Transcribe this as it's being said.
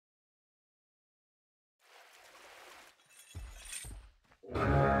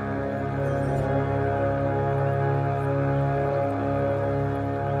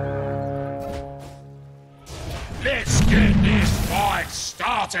Let's get this fight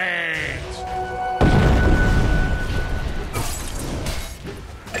started!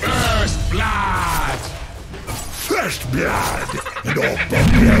 First blood! First blood! Not the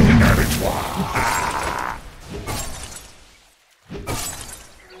blown abattoir!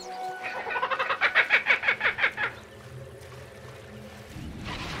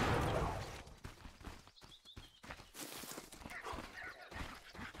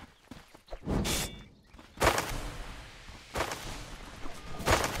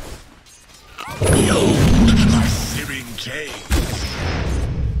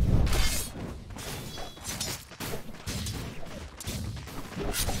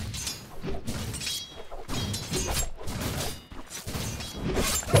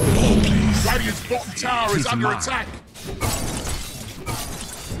 Radiant's bottom tower is under attack.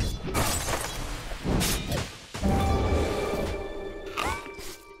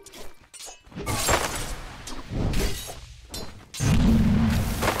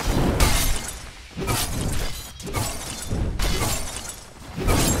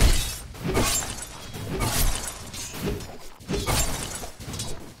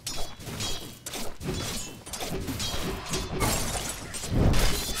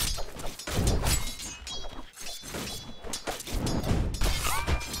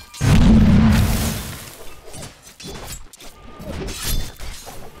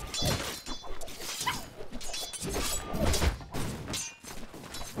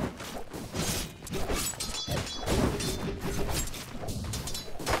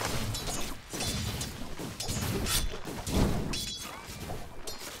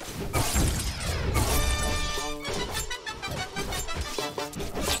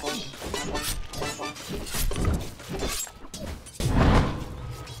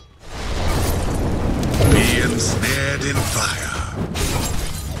 Snared in fire.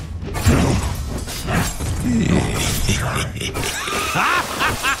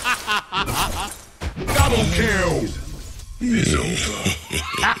 Double kill! It's over.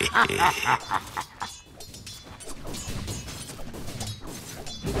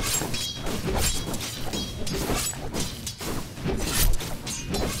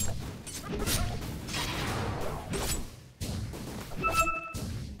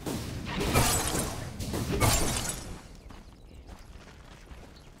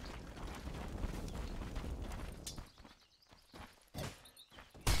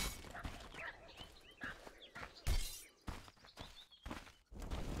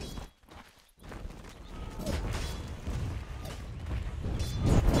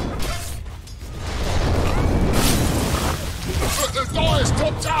 The Dire's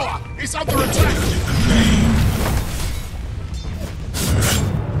top tower is under attack!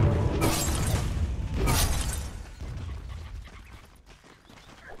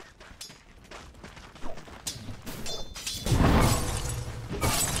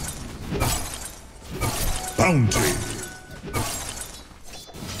 Bounty.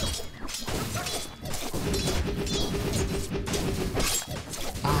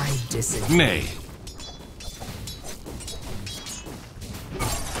 I disagree. Nay.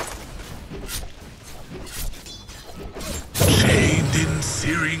 Chained in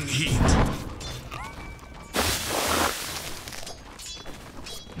searing heat.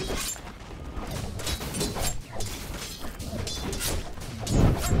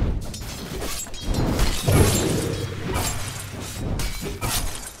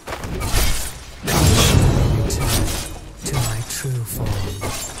 To my true form.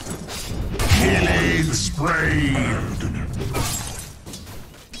 Killing spree.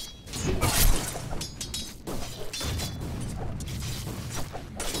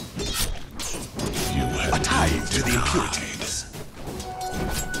 A tithe to the impurities.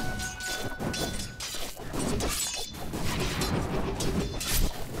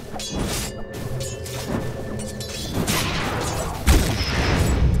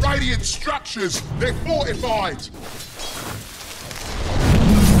 Radiant structures, they're fortified.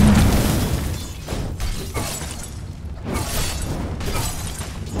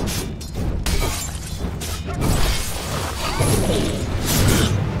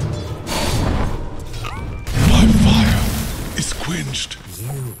 Quenched. You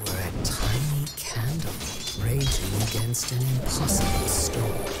were a tiny candle raging against an impossible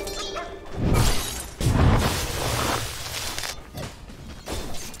storm.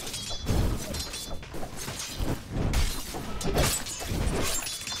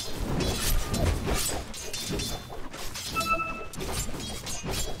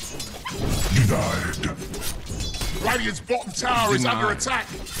 Denied. Radiant's bottom tower is under attack.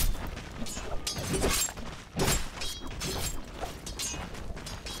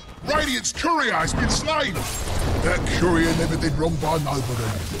 Radiant's courier has been slain. That courier never did wrong by nobody.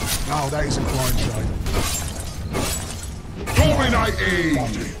 No, that is a fine shame. Dominating.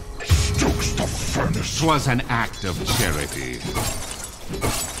 Stokes the furnace. 'Twas an act of charity.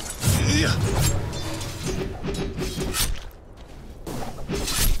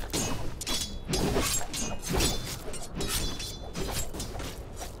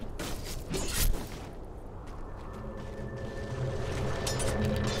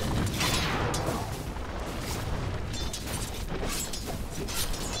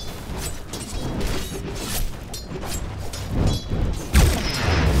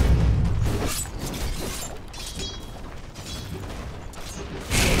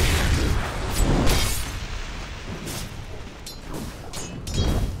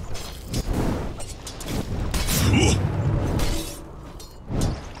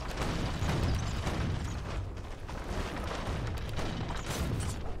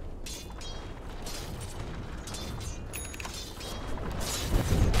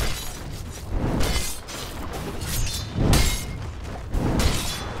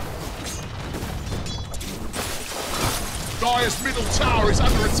 Dire's middle tower is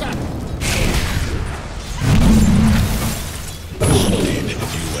under attack.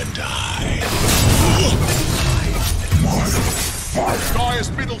 You and I. My fire. Dire's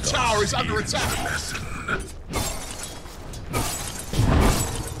middle tower is under attack.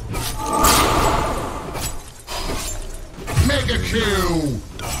 Mega kill.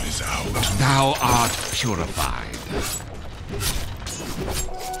 Dies out. Thou art purified.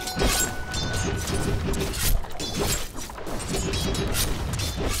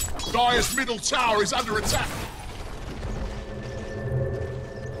 Dire's middle tower is under attack.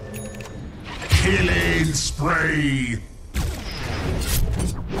 Killing spree.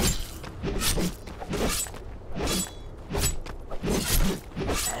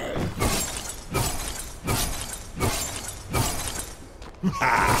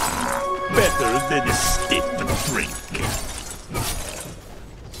 Better than a stiff drink.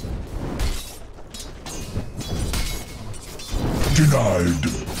 Denied.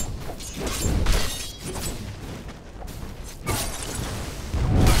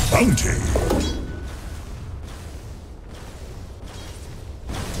 Bounty.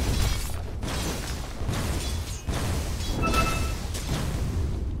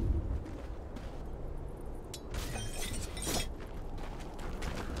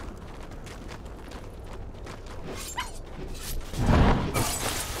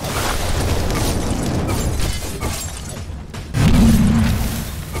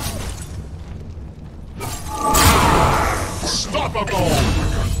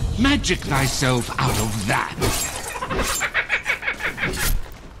 Magic thyself out of that.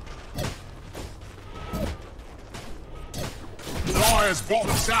 Dire's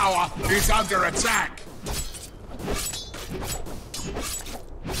bottom tower is under attack.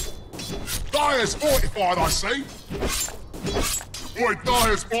 Dire's fortified, I see. Boy,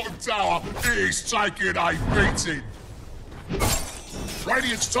 Dire's bottom tower is taking a beating.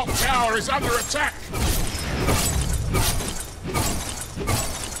 Radiant's top tower is under attack.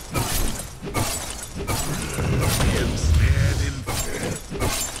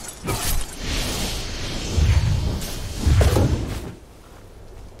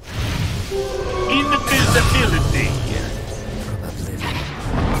 Invisibility.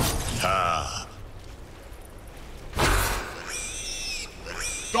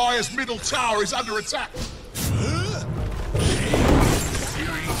 Dire's middle tower is under attack.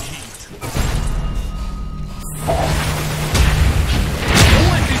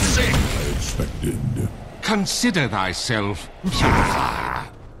 Expected. Consider thyself purified.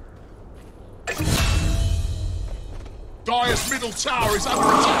 Dire's middle tower is under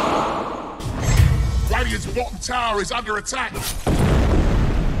attack. Radiant's bottom tower is under attack.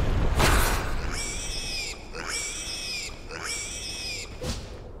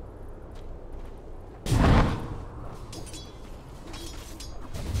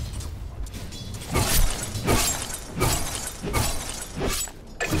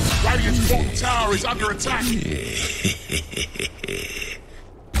 Radiant's bottom tower is under attack.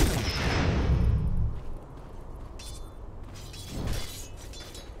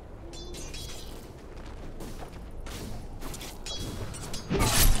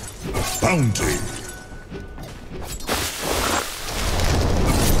 Bounty.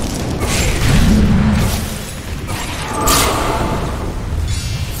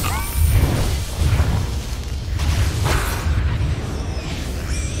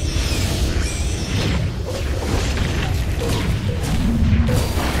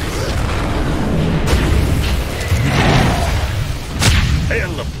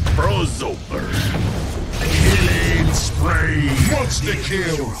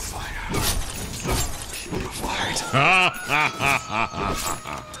 Insta-kill.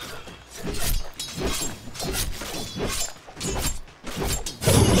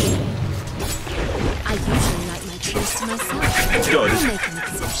 I usually like my trees to myself. I'll make an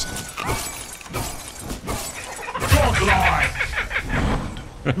exception. Godlike.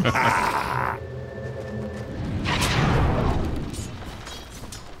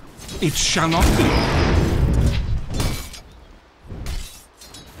 It shall not be.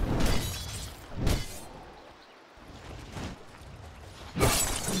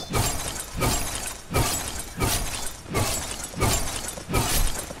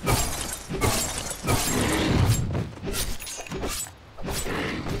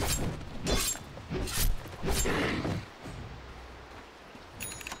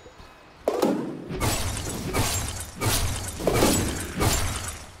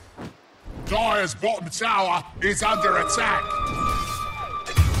 Dire's bottom tower is under attack.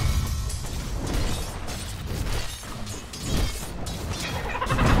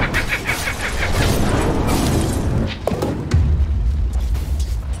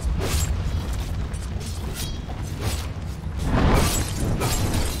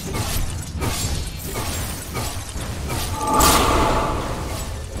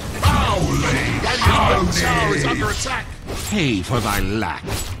 Radiant's bottom tower is under attack. Pay for thy lack.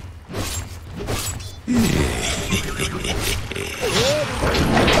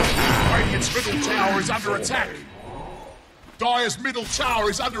 Radiant's middle tower is under attack. Dire's middle tower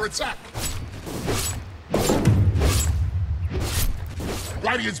is under attack.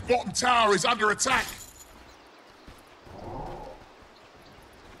 Radiant's bottom tower is under attack.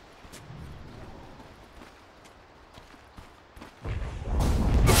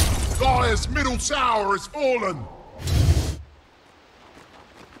 Dire's middle tower has fallen.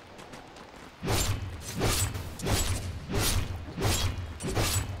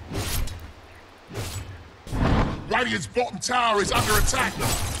 Radiant's bottom tower is under attack.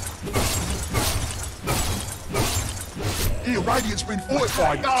 Here, Radiant's been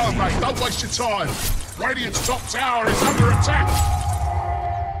fortified. No, mate, don't waste your time. Radiant's top tower is under attack.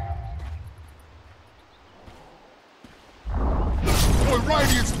 Boy,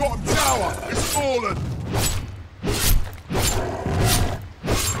 Radiant's bottom tower is fallen.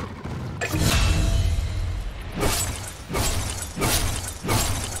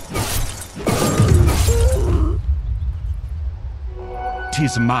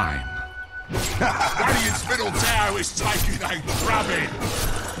 Tis mine. Radiant's middle tower is taking a drubbing.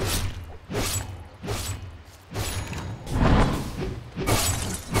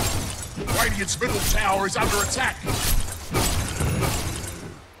 Radiant's middle tower is under attack.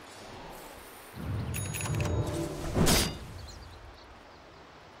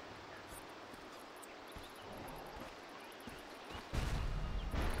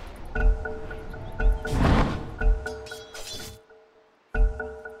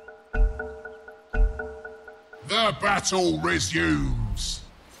 The battle resumes.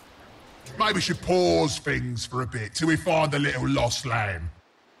 Maybe we should pause things for a bit till we find the little lost lamb.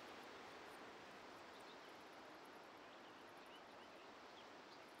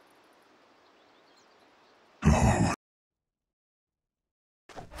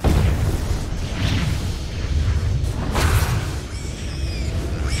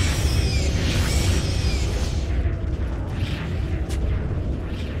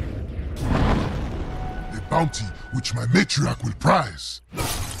 Bounty which my matriarch will prize.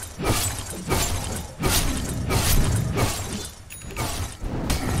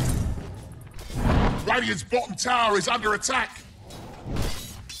 Radiant's bottom tower is under attack.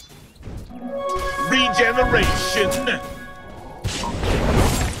 Regeneration.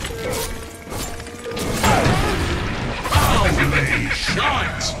 Holy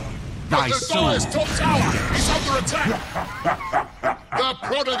shite! Thy The soul. Dire's top tower is under attack. The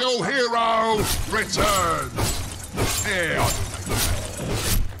prodigal hero returns. Here,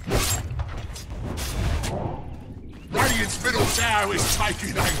 Radiant's middle tower is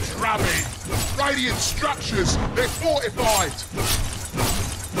taking a drubbing. Radiant structures, they're fortified.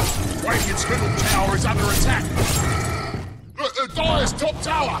 Radiant's middle tower is under attack. Look, the Dire's top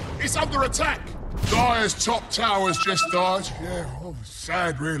tower is under attack. Dire's top tower's just died. Yeah, oh,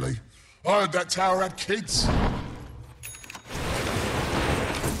 sad really. I heard that tower had kids.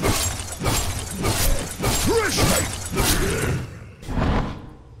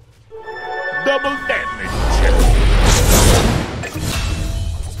 Double damage.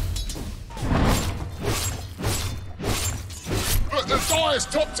 Look, the Dire's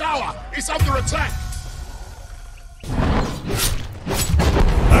top tower is under attack.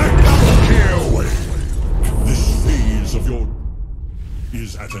 Kill. This phase of your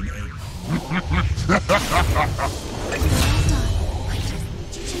is at an end. Well done. I just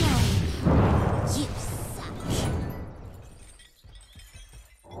need you to know. You savage.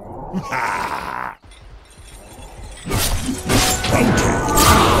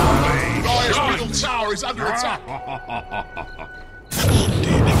 Dire's middle tower is under attack.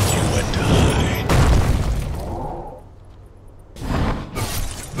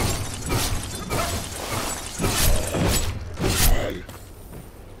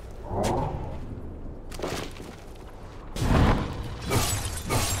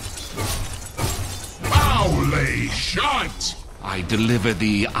 Holy shite! I deliver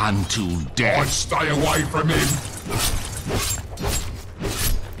thee unto I'd death. stay away from him.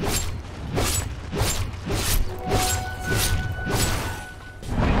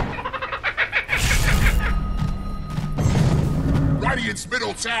 Radiant's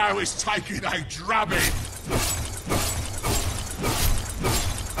middle tower is taking a drubbing.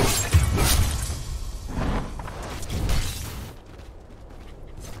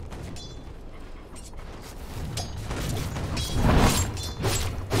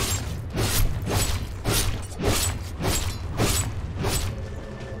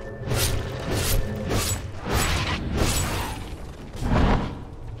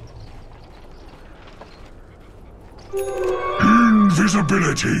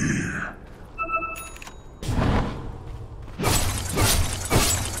 Invisibility.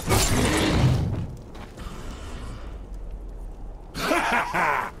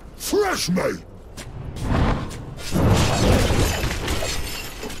 Fresh mate.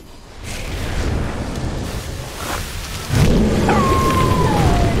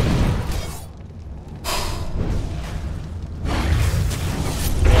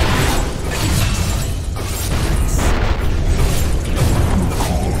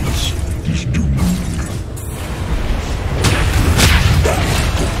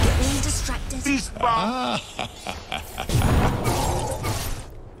 Being distracted.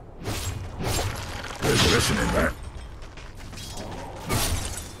 There's listening there.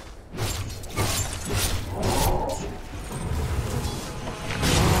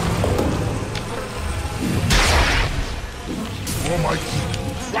 Oh my!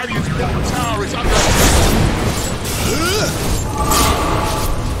 Radiant's middle tower is under attack.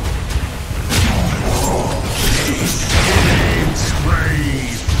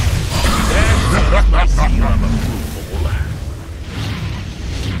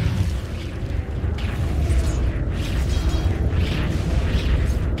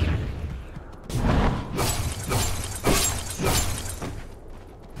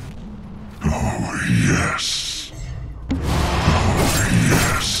 Oh, yes. Oh,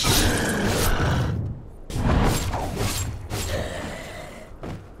 yes.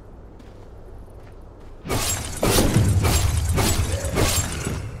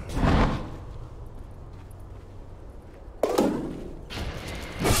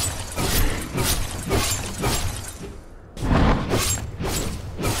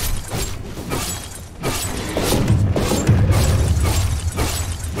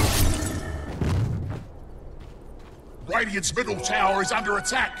 Radiant's middle tower is under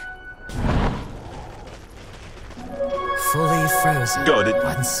attack. Fully frozen. Got it.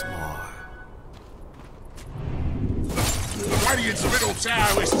 Once more. Radiant's middle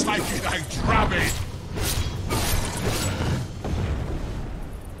tower is taking a drubbing.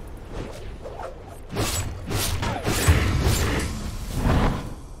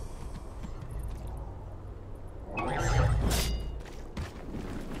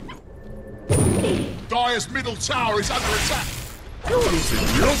 Dire's middle tower is under attack.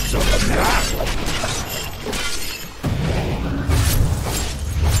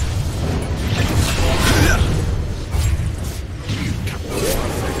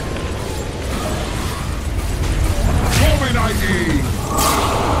 Dominating.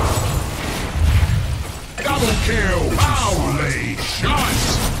 Double kill. Holy shit.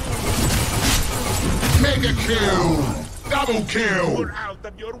 Mega kill. Double kill. You're out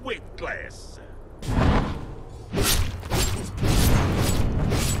of your weight class.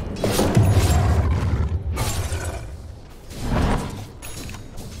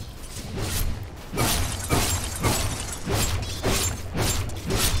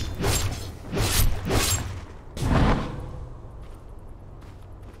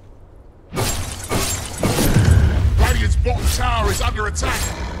 Radiant's bottom tower is under attack.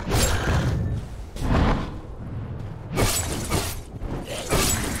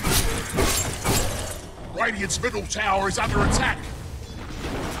 Radiant's middle tower is under attack.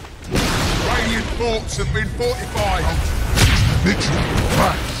 Radiant forts have been fortified. And this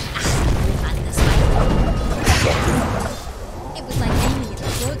way. It was like aiming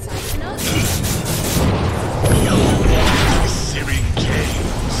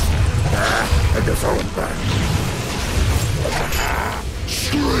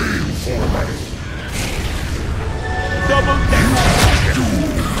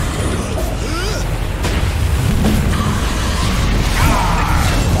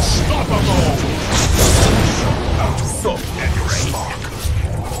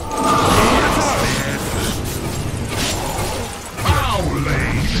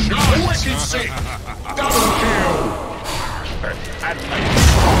sick. Double kill.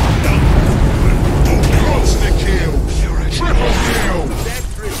 Monster kill. Triple kill.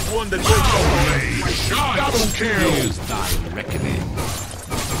 Holy shit. Double kill. Here's thy reckoning.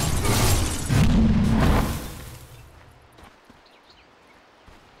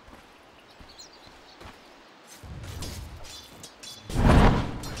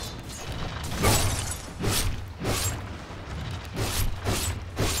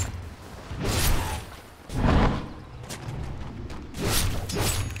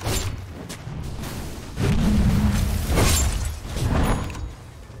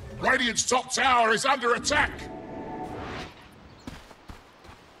 Radiant's top tower is under attack.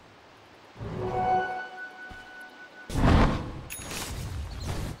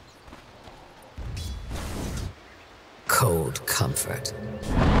 Cold comfort.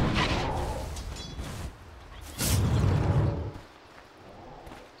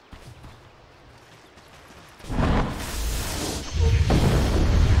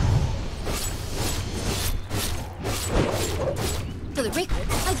 For the record,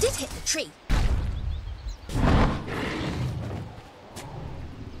 I did hit the tree.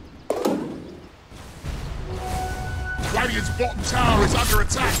 Radiant's bottom tower is under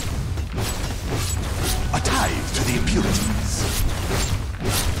attack. A tithe to the impurities.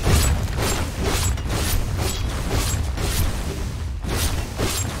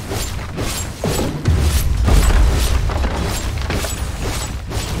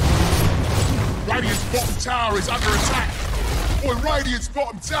 Radiant's bottom tower is under attack. Boy, Radiant's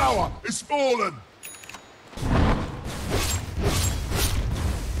bottom tower is fallen.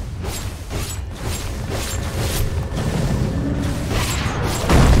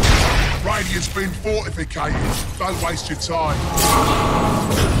 Radiant's been fortificated. Don't waste your time.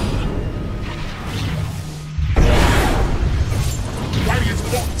 Radiant's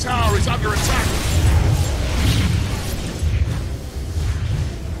bottom tower is under attack.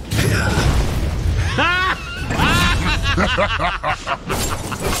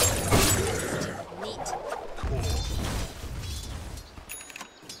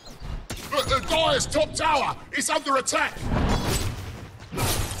 The Dire's top tower is under attack.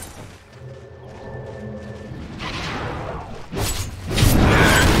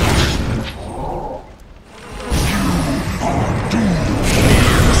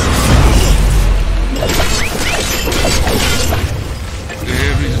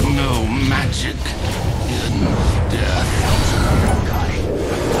 There is no magic in death.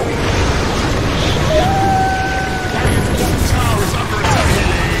 Tower is under attack.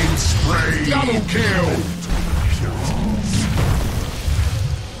 Double kill.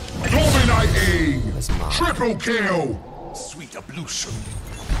 Dominating. Triple kill. Sweet ablution.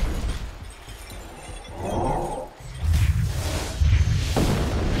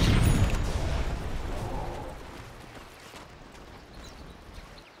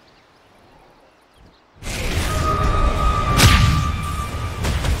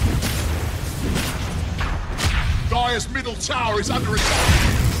 Dire's middle tower is under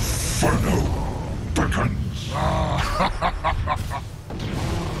attack. Inferno beckons.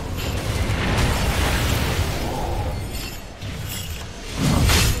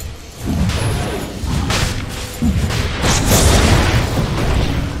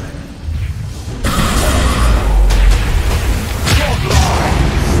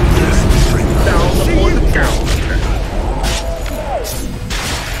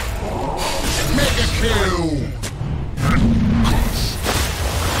 Mega kill.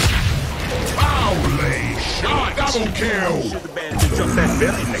 Holy shot. Double kill. The band to jump that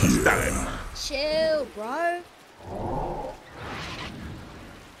belly next time. Chill, bro.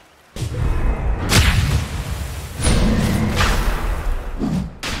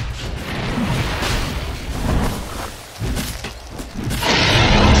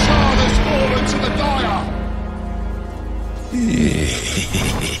 Shard has fallen to the Dire.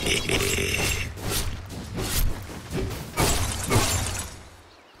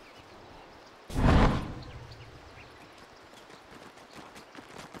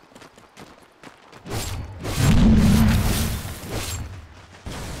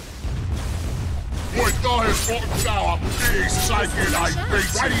 Boy, Dire's bottom tower is taking a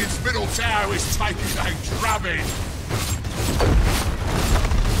beat. Radiant's middle tower is taking a drubbing.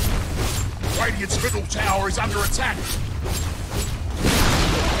 Radiant's middle tower is under attack.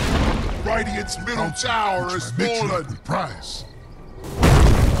 Radiant's middle tower has fallen. Prize.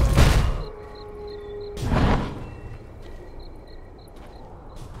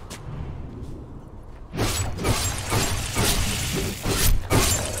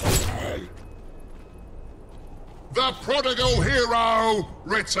 The prodigal hero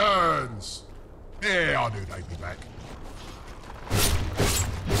returns. Yeah, I knew they'd be back.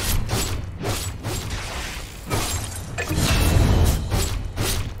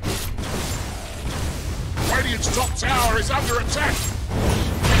 Radiant's top tower is under attack.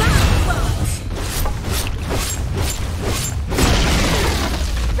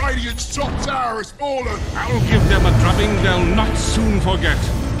 Radiant's top tower has fallen. I'll give them a drubbing they'll not soon forget.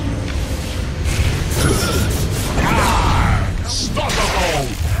 Unstoppable!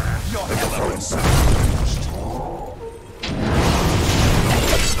 Your elements.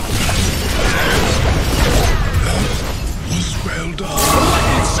 Was well done.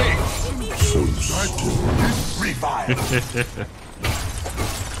 Revive.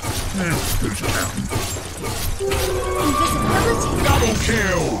 Double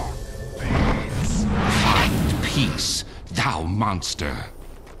kill! Find peace, thou monster.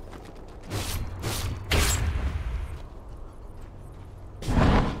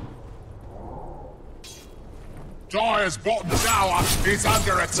 Dire's bottom tower is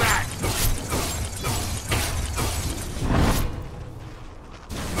under attack.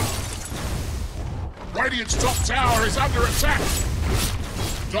 Radiant's top tower is under attack.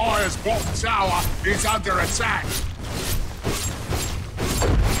 Dire's bottom tower is under attack.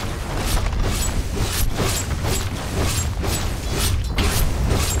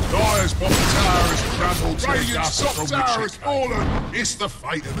 Dire's bottom tower is crumbled to the dust. Radiant's top tower is fallen. It's the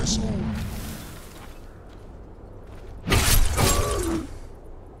fate of us all.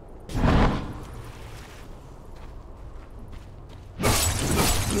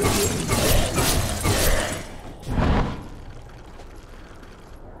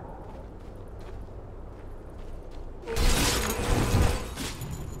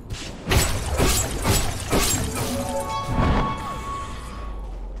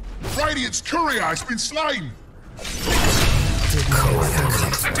 Radiant's courier has been slain!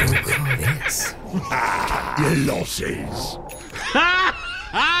 Your losses.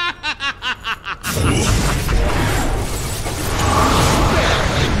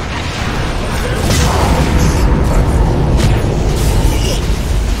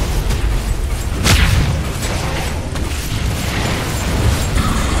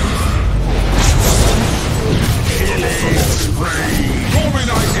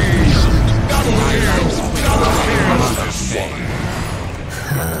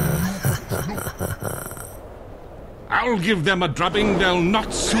 I'll give them a drubbing they'll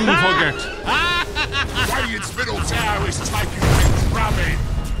not soon forget. Radiant's middle tower is taking a drubbing.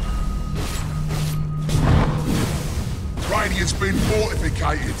 Radiant's been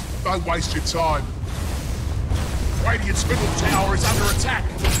fortificated. Don't waste your time. Radiant's middle tower is under attack.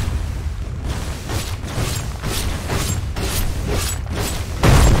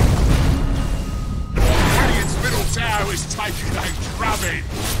 Radiant's middle tower is taking a drubbing.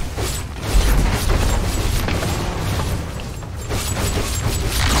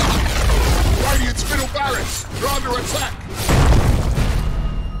 Radiant's middle barracks are under attack.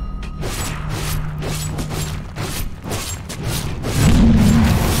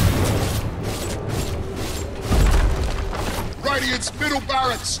 Radiant's middle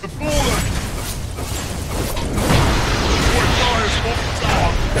barracks have fallen. Dire's bottom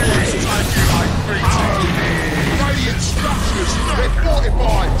tower is taking a beating. Radiant structures, they're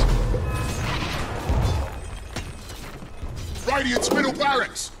fortified. Radiant's middle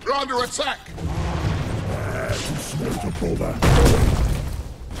barracks are under attack.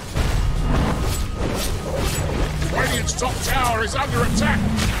 Radiant's top tower is under attack.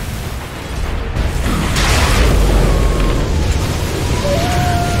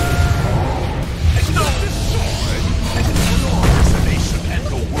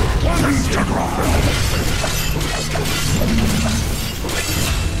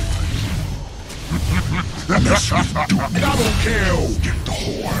 Double kill! Get the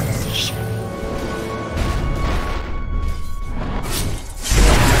horns.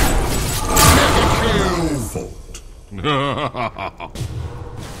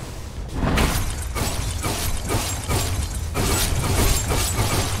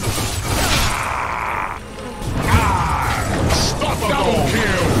 Stop double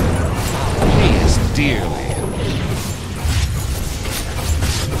kill! Please, dearly.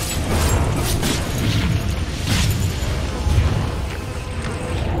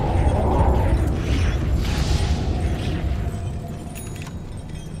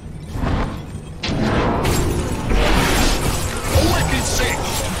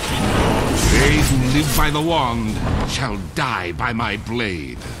 Live by the wand shall die by my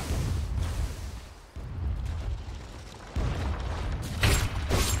blade.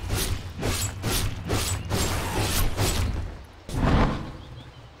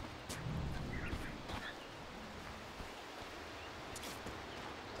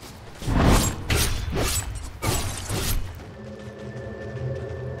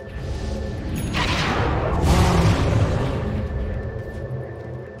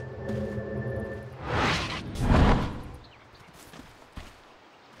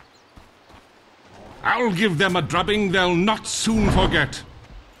 I'll give them a drubbing they'll not soon forget.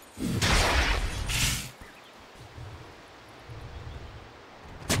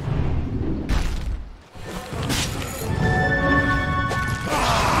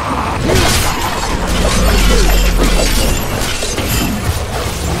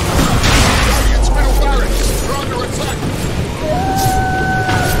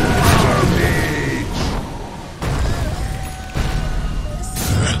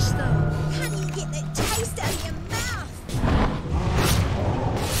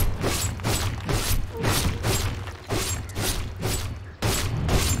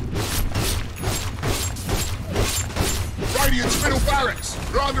 Radiant's middle barracks!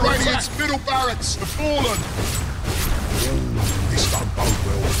 They're under Radiant's middle barracks! The fallen! This don't bode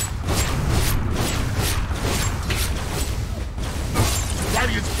well.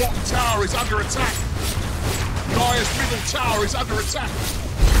 Radiant's bottom tower is under attack! Dire's middle tower is under attack!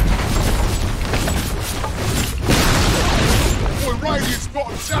 Boy, Radiant's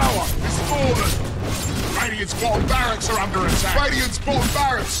bottom tower is fallen! Radiant's bottom barracks are under attack! Radiant's bottom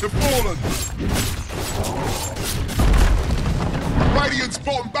barracks have fallen! Radiant's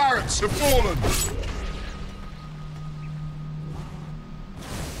bottom barracks have fallen!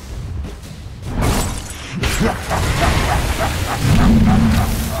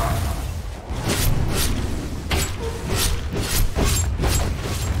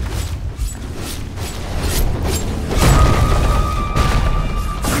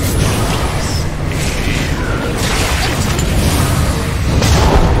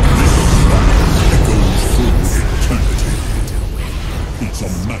 It's a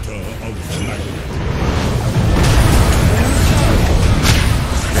matter of language.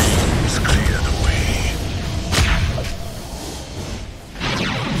 Flames clear the way.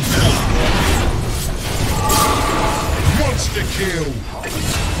 Monster kill!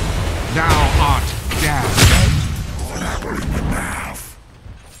 Thou art damned. Flattering enough.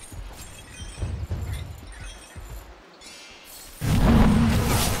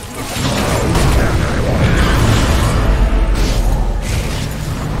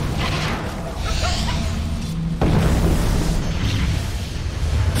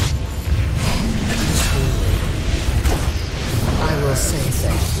 I will say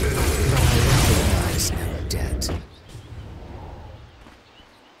thank you, but I recognize no debt.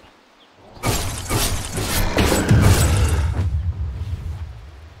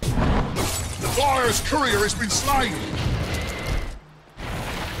 Dire's courier has been slain!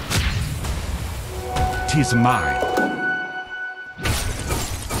 'Tis mine.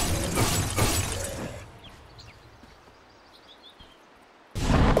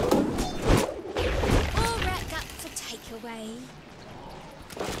 All wrapped up for takeaway.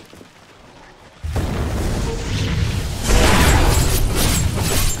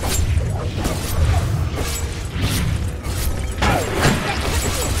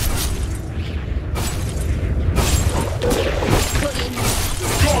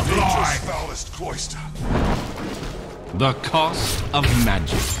 Godlike! Foulest cloister. The cost of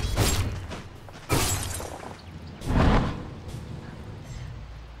magic.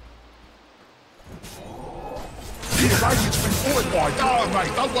 Radiant's been fortified! No,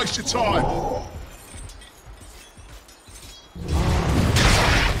 mate, don't waste your time!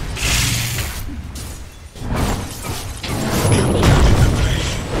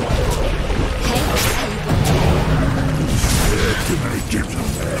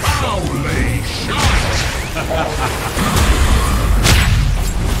 Holy shit!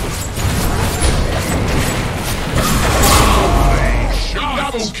 Holy shit!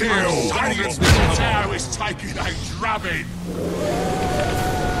 Double kill! Radiant's middle tower is taking a drubbing!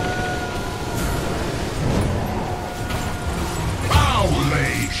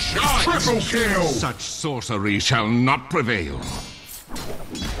 Holy shit! Triple kill! Such sorcery shall not prevail.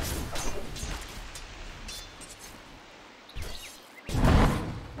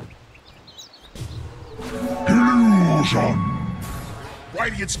 Illusion.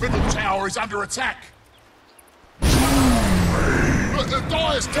 Radiant's middle tower is under attack! The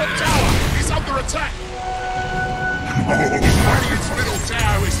Dire's top tower is under attack! Radiant's middle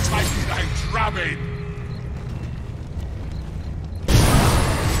tower is taking a drubbing!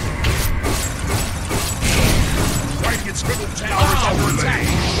 Radiant's middle tower is under attack!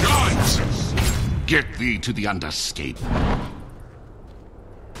 Get thee to the underscape.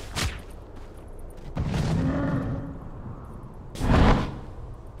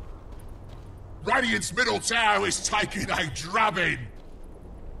 Radiant's middle tower is taking a drubbing!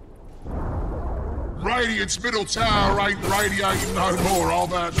 Radiant's middle tower ain't radiating no more, I'll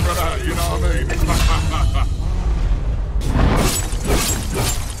vouch for that, you know what I mean?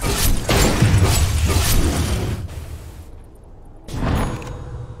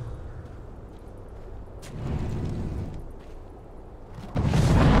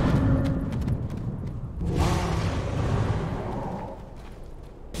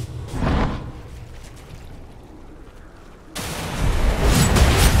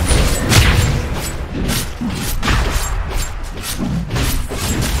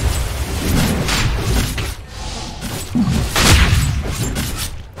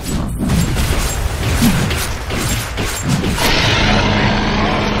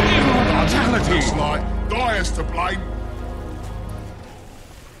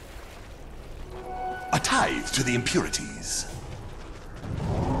 tithe to the impurities.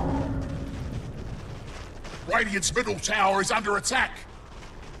 Radiant's middle tower is under attack.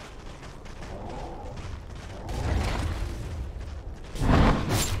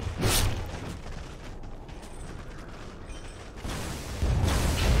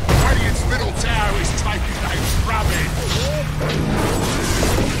 Radiant's middle tower is taking a drubbing.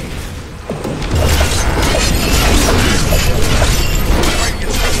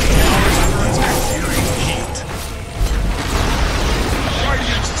 Radiant's middle tower is under attack. Feeling heat.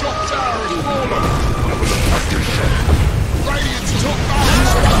 Radiant's top tower is fallen. Radiant's top tower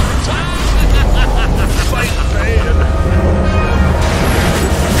is under attack. Fight man!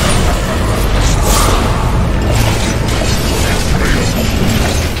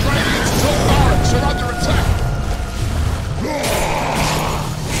 Radiant's top barracks are under attack.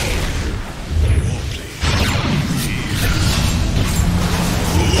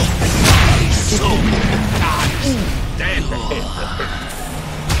 So nice. Damn!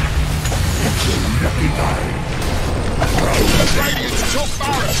 Radiant's top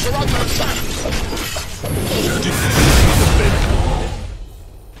barracks are under attack.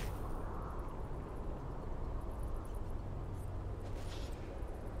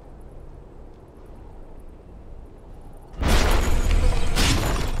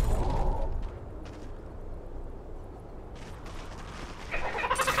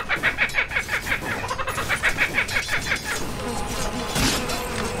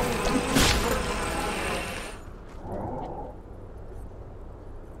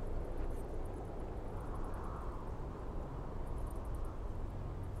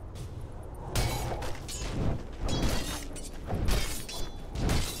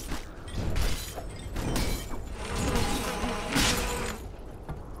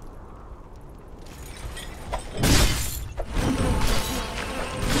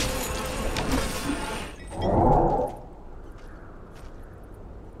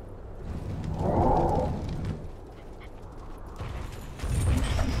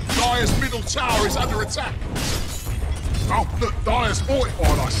 Dire's middle tower is under attack. Oh, look, Dire's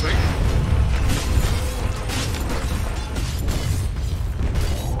fortified, I see.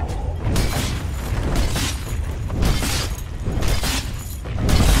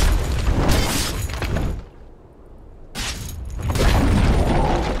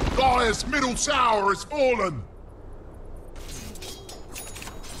 Dire's middle tower has fallen.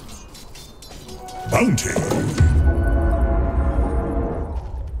 Bounty.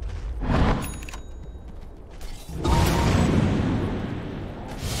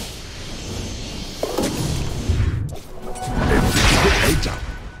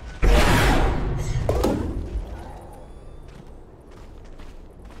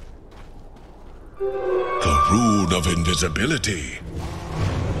 The rune of invisibility.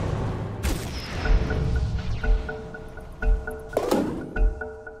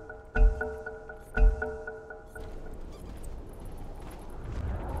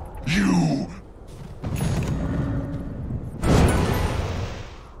 You.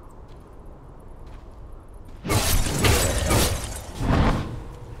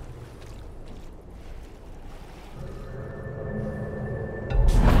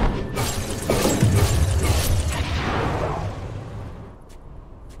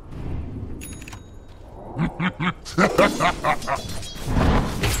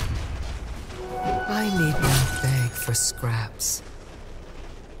 I need not beg for scraps.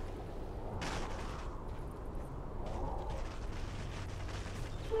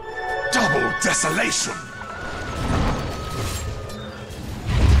 Double desolation!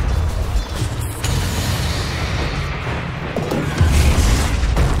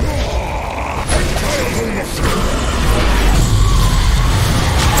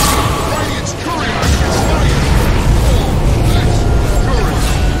 Radiant's courier is slain.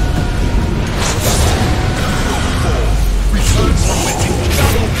 Returns from within.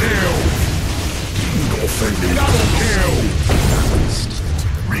 Double kill! Double kill!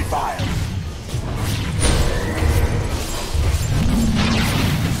 Revile!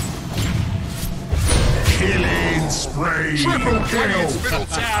 Killing spree! Triple kill! Radiant's middle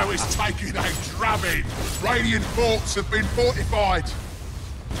tower is taking a drubbing. Radiant forts have been fortified.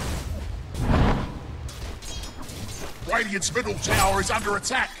 Radiant's middle tower is under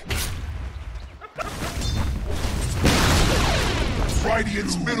attack.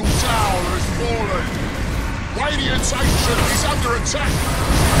 Radiant's middle tower has fallen. Radiant's ancient is under attack.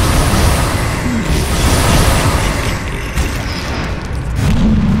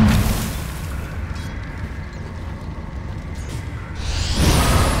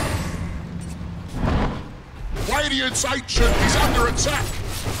 Radiant's ancient is under attack.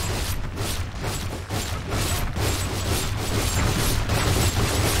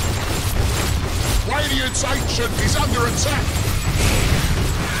 Radiant's Ancient is under attack.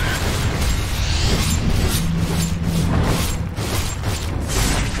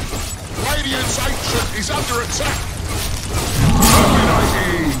 Radiant's Ancient is under attack.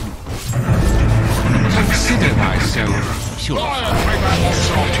 Consider thyself pure. Fire came out on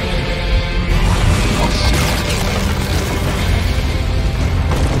top.